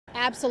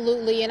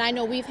Absolutely, and I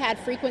know we've had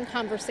frequent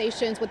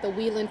conversations with the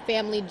Whelan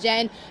family.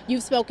 Jen,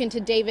 you've spoken to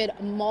David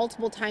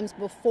multiple times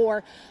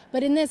before,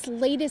 but in this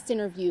latest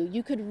interview,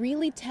 you could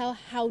really tell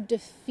how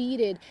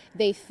defeated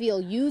they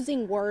feel,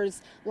 using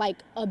words like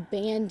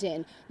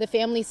abandon. The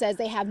family says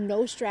they have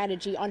no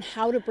strategy on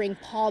how to bring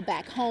Paul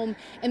back home,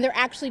 and they're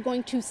actually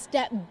going to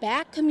step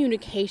back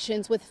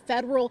communications with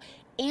federal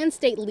and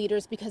state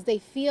leaders because they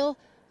feel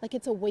like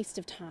it's a waste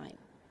of time.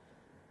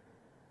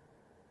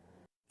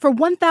 For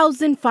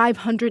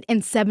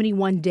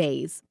 1,571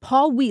 days,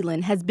 Paul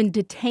Whelan has been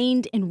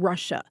detained in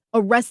Russia,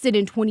 arrested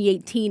in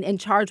 2018 and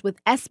charged with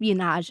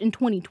espionage in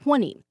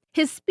 2020.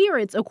 His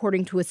spirits,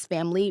 according to his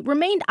family,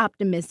 remained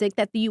optimistic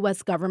that the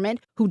U.S. government,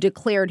 who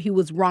declared he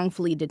was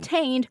wrongfully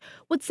detained,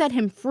 would set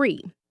him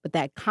free. But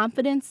that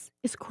confidence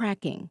is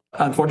cracking.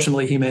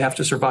 Unfortunately, he may have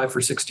to survive for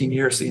 16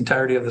 years, the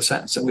entirety of the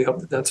sentence, and we hope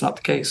that that's not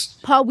the case.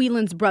 Paul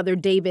Whelan's brother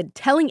David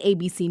telling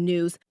ABC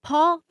News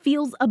Paul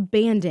feels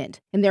abandoned,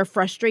 and their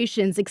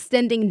frustrations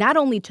extending not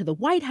only to the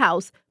White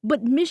House,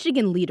 but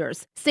Michigan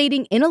leaders,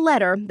 stating in a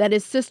letter that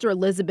his sister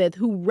Elizabeth,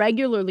 who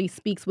regularly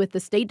speaks with the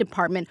State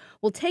Department,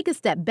 will take a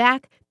step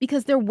back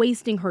because they're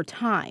wasting her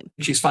time.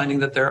 She's finding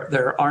that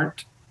there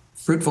aren't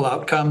fruitful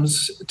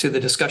outcomes to the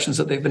discussions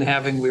that they've been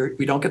having.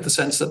 We don't get the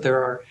sense that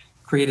there are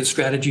creative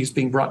strategies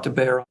being brought to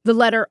bear. The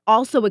letter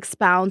also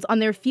expounds on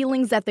their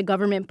feelings that the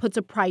government puts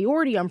a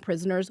priority on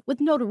prisoners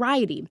with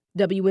notoriety.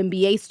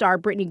 WNBA star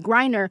Brittany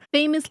Griner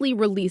famously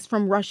released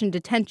from Russian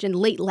detention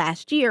late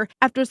last year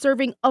after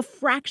serving a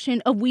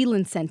fraction of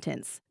Whelan's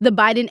sentence. The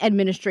Biden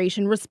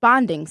administration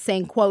responding,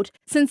 saying, quote,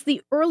 "Since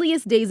the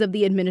earliest days of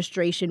the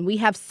administration, we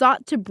have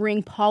sought to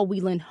bring Paul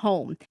Whelan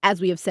home. As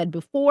we have said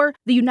before,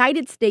 the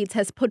United States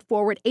has put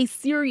forward a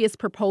serious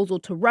proposal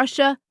to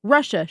Russia.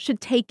 Russia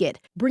should take it.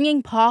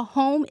 Bringing Paul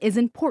home is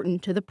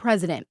important to the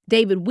president."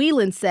 David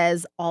Whelan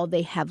says all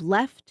they have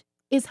left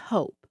is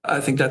hope. I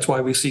think that's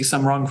why we see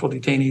some wrongful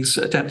detainees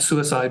attempt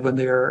suicide when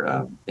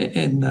they're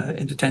in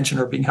detention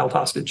or being held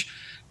hostage.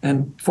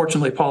 And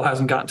fortunately, Paul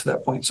hasn't gotten to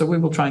that point. So we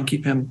will try and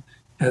keep him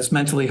as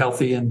mentally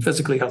healthy and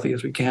physically healthy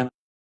as we can.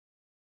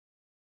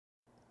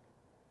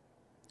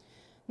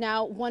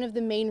 Now, one of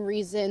the main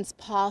reasons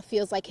Paul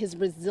feels like his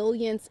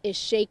resilience is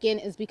shaken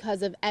is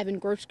because of Evan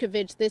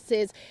Gershkovich. This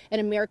is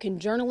an American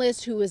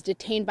journalist who was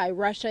detained by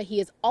Russia. He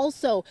is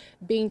also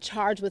being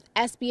charged with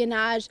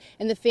espionage,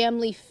 and the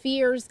family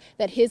fears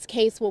that his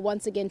case will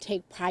once again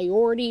take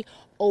priority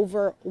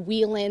over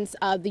Whelan's.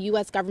 The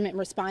U.S. government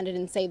responded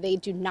and say they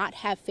do not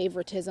have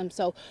favoritism.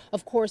 So,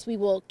 of course, we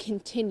will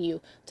continue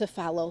to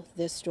follow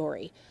this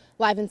story.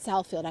 Live in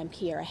Southfield, I'm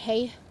Kiera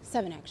Hay,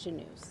 7 Action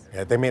News.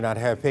 Yeah, they may not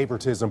have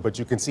favoritism, but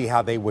you can see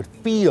how they would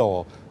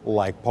feel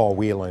like Paul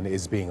Whelan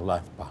is being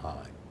left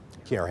behind.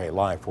 Kiera Hay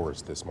live for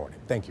us this morning.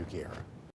 Thank you, Kiera.